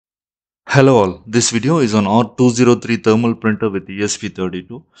Hello all, this video is on R203 Thermal printer with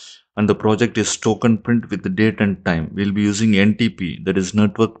ESP32 and the project is token print with the date and time. We'll be using NTP, that is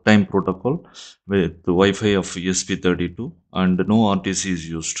network time protocol, with the Wi-Fi of ESP32 and no RTC is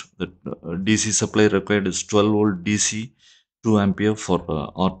used. The DC supply required is 12 volt DC 2 ampere for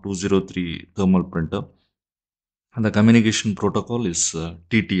R203 thermal printer, and the communication protocol is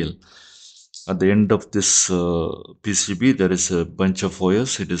TTL. At the end of this PCB there is a bunch of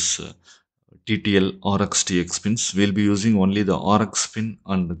wires. It is TTL RX TX pins. We'll be using only the RX pin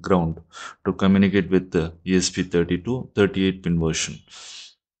and the ground to communicate with the ESP32 38 pin version.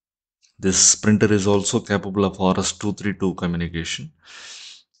 This printer is also capable of RS232 communication,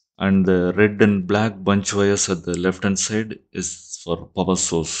 and the red and black bunch wires at the left hand side is for power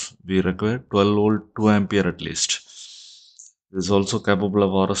source. We require 12 volt 2 ampere at least. It is also capable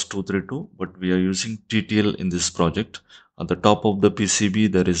of RS232, but we are using TTL in this project. At the top of the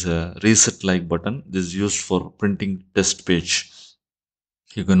PCB there is a reset like button. This is used for printing test page.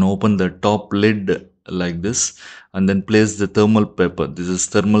 You can open the top lid like this and then place the thermal paper. This is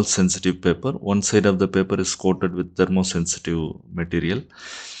thermal sensitive paper. One side of the paper is coated with thermosensitive material,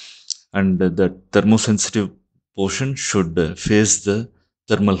 and the thermosensitive portion should face the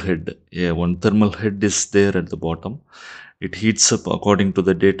thermal head. Yeah, one thermal head is there at the bottom. It heats up according to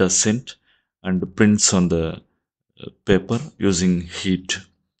the data sent and prints on the paper using heat.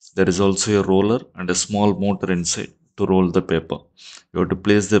 There is also a roller and a small motor inside to roll the paper. You have to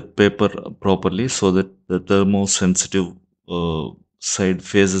place the paper properly so that the thermosensitive side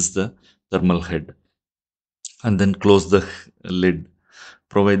faces the thermal head, and then close the lid.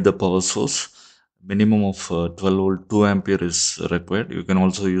 Provide the power source. Minimum of 12 volt 2 ampere is required. You can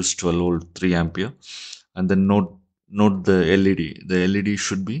also use 12 volt 3 ampere, and then note the LED. The LED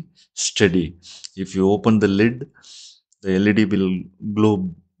should be steady. If you open the lid, the LED will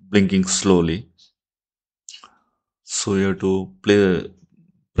glow blinking slowly. So you have to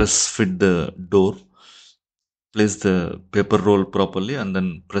press fit the door, place the paper roll properly, and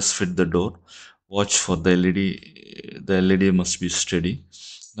then press fit the door. Watch for the LED. The LED must be steady.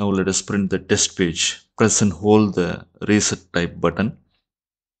 Now let us print the test page. Press and hold the reset type button.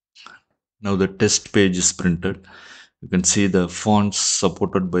 Now the test page is printed. You can see the fonts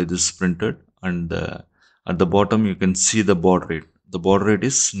supported by this printed, and at the bottom you can see the baud rate. The baud rate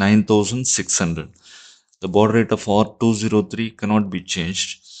is 9600. The baud rate of R203 cannot be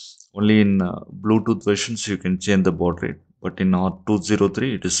changed. Only in Bluetooth versions you can change the baud rate, but in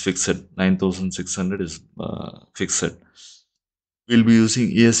R203 it is fixed. 9600 is fixed. We'll be using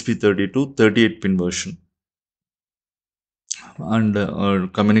ESP32 38 pin version, and our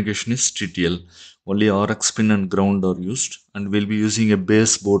communication is TTL. Only RX pin and ground are used, and we'll be using a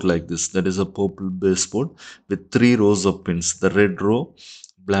base board like this. That is a purple base board with 3 rows of pins: the red row,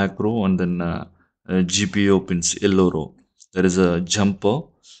 black row, and then GPO pins, yellow row. There is a jumper.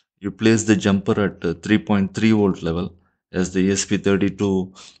 You place the jumper at 3.3 volt level, as the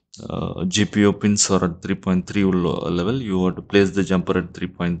ESP32 GPO pins are at 3.3 level. You have to place the jumper at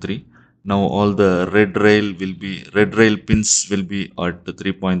 3.3. Now all the red rail pins will be at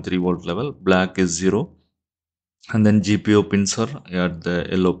 3.3 volt level. Black is 0, and then GPO pins are at the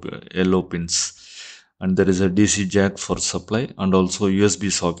yellow pins. And there is a DC jack for supply, and also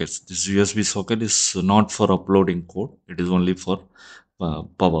USB sockets. This USB socket is not for uploading code. It is only for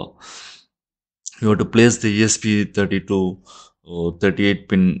power. You have to place the ESP32 38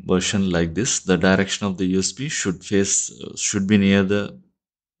 pin version like this. The direction of the USB should be near the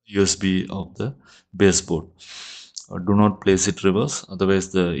USB of the baseboard. Do not place it reverse, otherwise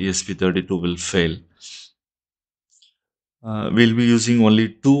the ESP32 will fail. We'll be using only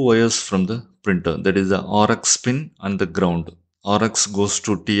 2 wires from the printer, that is the RX pin and the ground. RX goes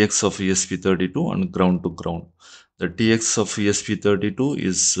to TX of ESP32 and ground to ground. The TX of ESP32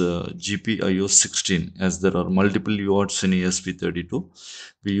 is GPIO 16. As there are multiple UARTs in ESP32,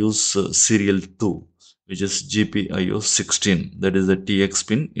 we use serial 2, which is GPIO 16. That is the TX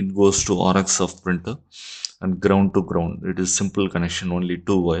pin. It goes to RX of printer, and ground to ground. It is simple connection, only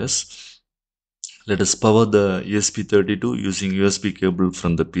 2 wires. Let us power the ESP32 using USB cable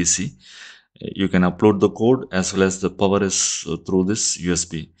from the PC. You can upload the code as well as the power is through this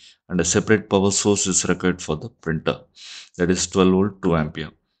USB, and a separate power source is required for the printer, that is 12 volt 2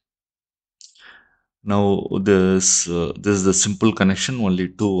 ampere. Now this is the simple connection, only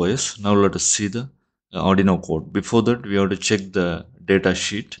 2 wires. Now let us see the Arduino code. Before that, we have to check the data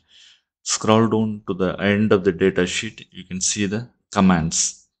sheet. Scroll down to the end of the data sheet. You can see the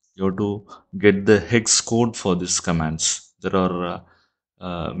commands. You have to get the hex code for these commands. There are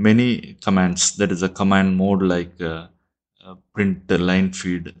many commands. That is a command mode like print line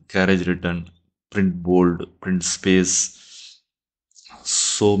feed, carriage return, print bold, print space.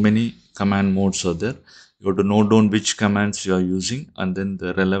 So many command modes are there. You have to note down which commands you are using, and then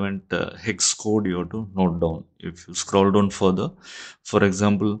the relevant hex code you have to note down. If you scroll down further, for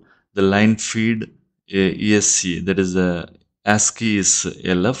example, the line feed ESC, that is a ASCII is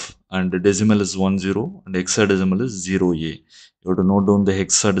LF, and the decimal is 10, and hexadecimal is 0A. You have to note down the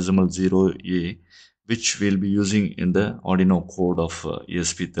hexadecimal 0A, which we'll be using in the Arduino code of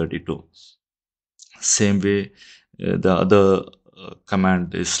ESP32. Same way, the other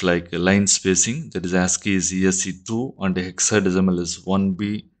command is like line spacing, that is ASCII is ESC2, and hexadecimal is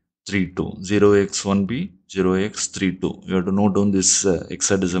 1B32, 0x1b, 0x32. You have to note down this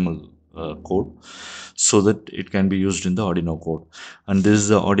hexadecimal code so that it can be used in the Arduino code. And this is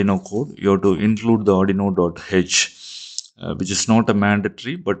the Arduino code. You have to include the Arduino.h, which is not a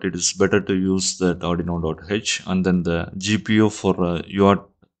mandatory, but it is better to use that Arduino.h. And then the GPO for UART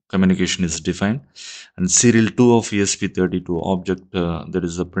communication is defined, and serial 2 of ESP32 object, that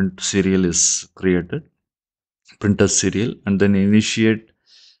is the print serial, is created, printer serial, and then initiate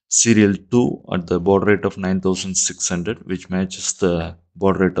serial 2 at the baud rate of 9600, which matches the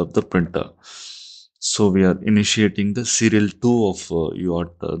baud rate of the printer. So we are initiating the serial 2 of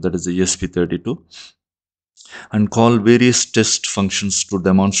UART, that is the ESP32, and call various test functions to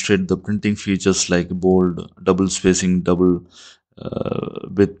demonstrate the printing features like bold, double spacing, double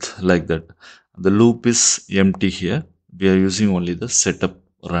width, like that. The loop is empty here. We are using only the setup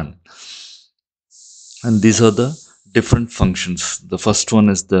run. And these are the different functions. The first one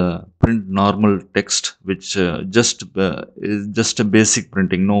is the print normal text, which is just a basic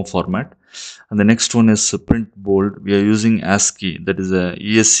printing, no format. And the next one is print bold. We are using ASCII, that is a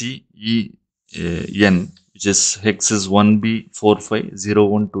ESC EN, which is hex is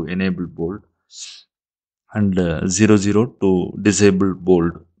 1B4501 to enable bold, and 00 to disable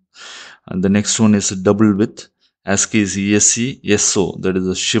bold. And the next one is double width. ASCII is ESC SO, that is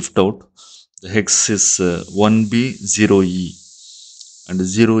a shift out. The hex is 1B0E, and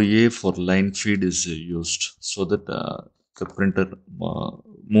 0A for line feed is used, so that the printer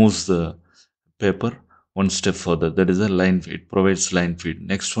moves the paper one step further. That is a line feed, it provides line feed.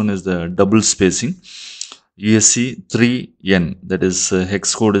 Next one is the double spacing, ESC3N, that is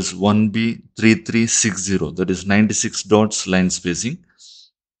hex code is 1B3360, that is 96 dots line spacing.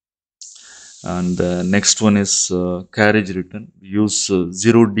 And next one is carriage return. We use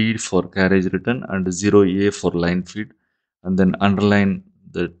 0D for carriage return and 0A for line feed. And then underline,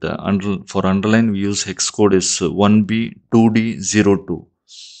 that for underline we use hex code is 1B2D02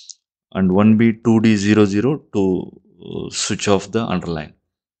 and 1B2D00 to switch off the underline.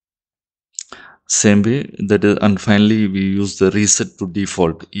 Same way, that is, and finally we use the reset to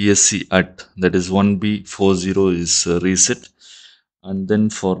default, ESC at, that is 1B40 is reset. And then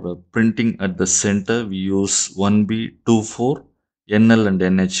for printing at the center we use 1B24 NL and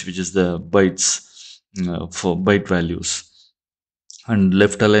NH, which is the bytes for byte values, and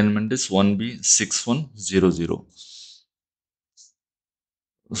left alignment is 1B6100.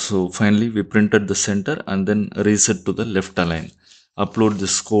 So finally we printed the center and then reset to the left align. Upload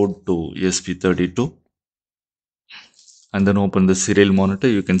this code to ESP32 and then open the serial monitor.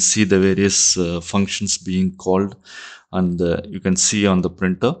 You can see the various functions being called, and you can see on the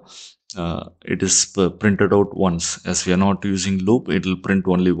printer it is printed out once. As we are not using loop, it will print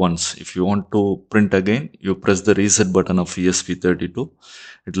only once. If you want to print again, you press the reset button of ESP32,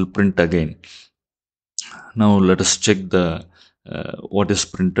 it will print again. Now let us check the what is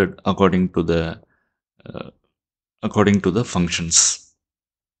printed according to the functions.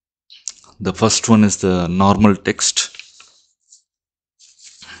 The first one is the normal text.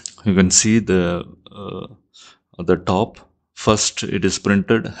 You can see the at the top, first it is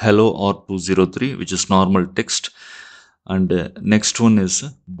printed hello R203, which is normal text, and next one is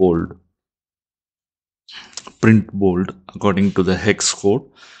bold, print bold. According to the hex code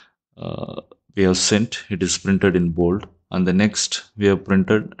we have sent, it is printed in bold. And the next we have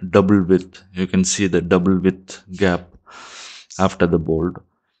printed double width. You can see the double width gap after the bold,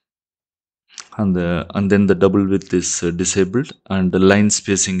 and then the double width is disabled, and the line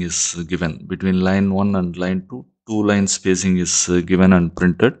spacing is given between line 1 and line 2. Two line spacing is given and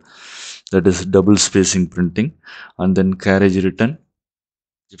printed, that is double spacing printing. And then carriage return,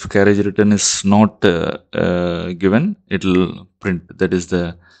 if carriage return is not given, it will print, that is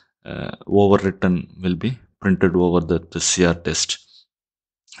the overwritten will be printed over the CR test,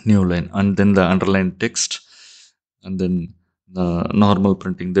 new line. And then the underline text, and then the normal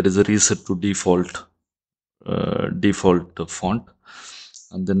printing, that is a reset to default font.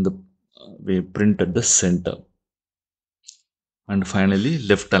 And then we print at the center. and finally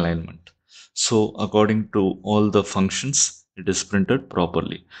left alignment. So according to all the functions, it is printed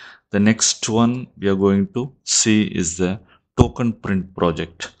properly. The next one we are going to see is the token print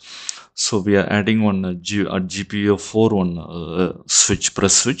project. So we are adding one a GPU4 one switch,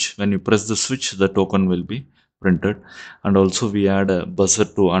 press switch. When you press the switch, the token will be printed. And also we add a buzzer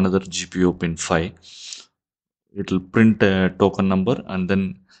to another GPU pin 5. It will print a token number and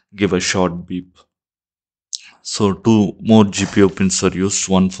then give a short beep. So two more GPU pins are used,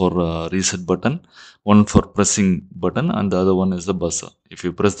 one for reset button, one for pressing button, and the other one is the buzzer. If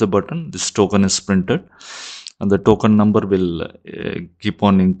you press the button, this token is printed and the token number will keep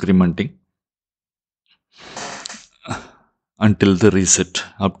on incrementing until the reset.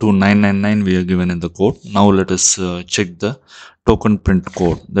 Up to 999 we are given in the code. Now let us check the token print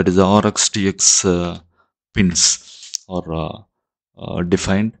code, that is the RxTX pins or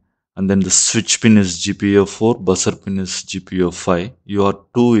defined, and then the switch pin is GPU4, buzzer pin is GPU5,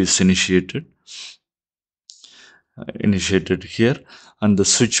 UR2 is initiated here, and the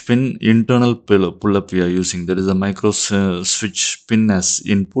switch pin internal pull-up we are using, there is a micro switch pin as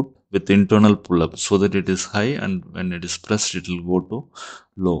input with internal pull-up so that it is high, and when it is pressed it will go to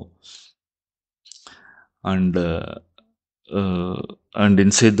low, and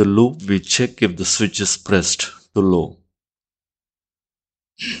inside the loop we check if the switch is pressed to low.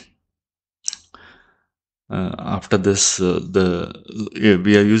 After this,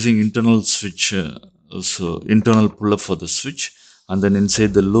 we are using internal switch, so internal pull-up for the switch, and then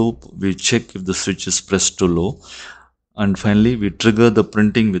inside the loop we check if the switch is pressed to low, and finally we trigger the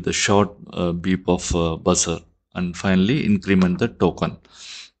printing with a short beep of buzzer, and finally increment the token.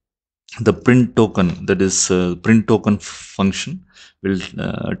 The print token, that is print token function, will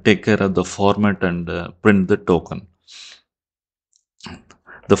take care of the format and print the token.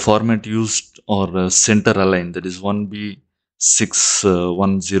 The format used or center align, that is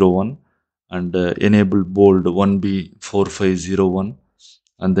 1B6101, and enable bold 1B4501,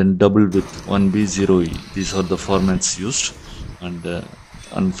 and then double width 1B0E. These are the formats used, and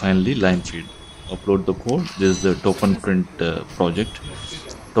finally line feed. Upload the code. This is the token print project.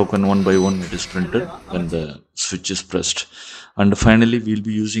 Token one by one it is printed when the switch is pressed. And finally we'll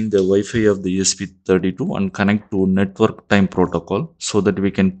be using the Wi-Fi of the ESP32 and connect to network time protocol so that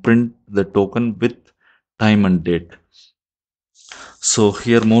we can print the token with time and date. So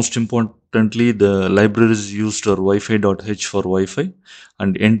here most importantly the libraries used are Wi-Fi.h for Wi-Fi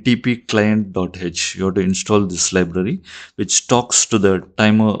and NTP client.h. You have to install this library which talks to the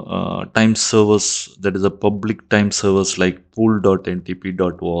time servers, that is a public time servers like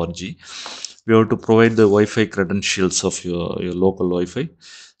pool.ntp.org. We have to provide the Wi-Fi credentials of your local Wi-Fi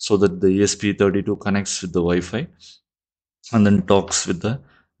so that the ESP32 connects with the Wi-Fi and then talks with the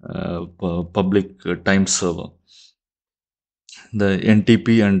public time server. The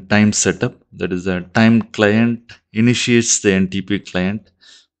NTP and time setup, that is the time client initiates the NTP client,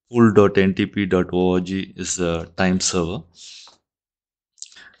 pool.ntp.org is the time server.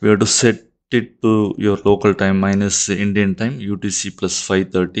 We have to set it to your local time minus Indian time UTC plus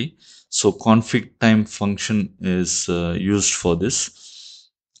 530. So config time function is used for this,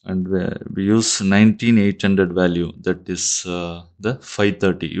 and we use 19800 value, that is the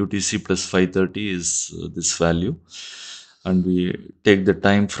 530 UTC plus 530 is this value, and we take the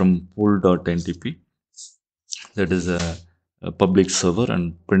time from pool.ntp, that is a public server,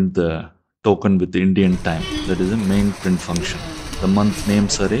 and print the token with the Indian time, that is a main print function. The month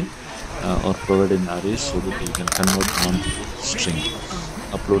names array are provided in arrays so that you can convert month to string.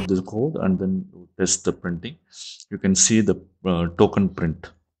 Upload the code and then test the printing. You can see the token print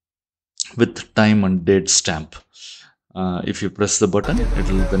with time and date stamp. If you press the button,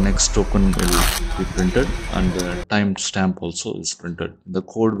 the next token will be printed, and the time stamp also is printed. The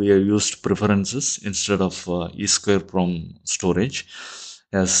code we have used preferences instead of EEPROM storage,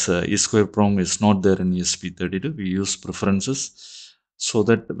 as EEPROM is not there in ESP32. We use preferences so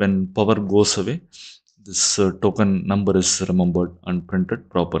that when power goes away, this token number is remembered and printed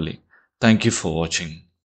properly. Thank you for watching.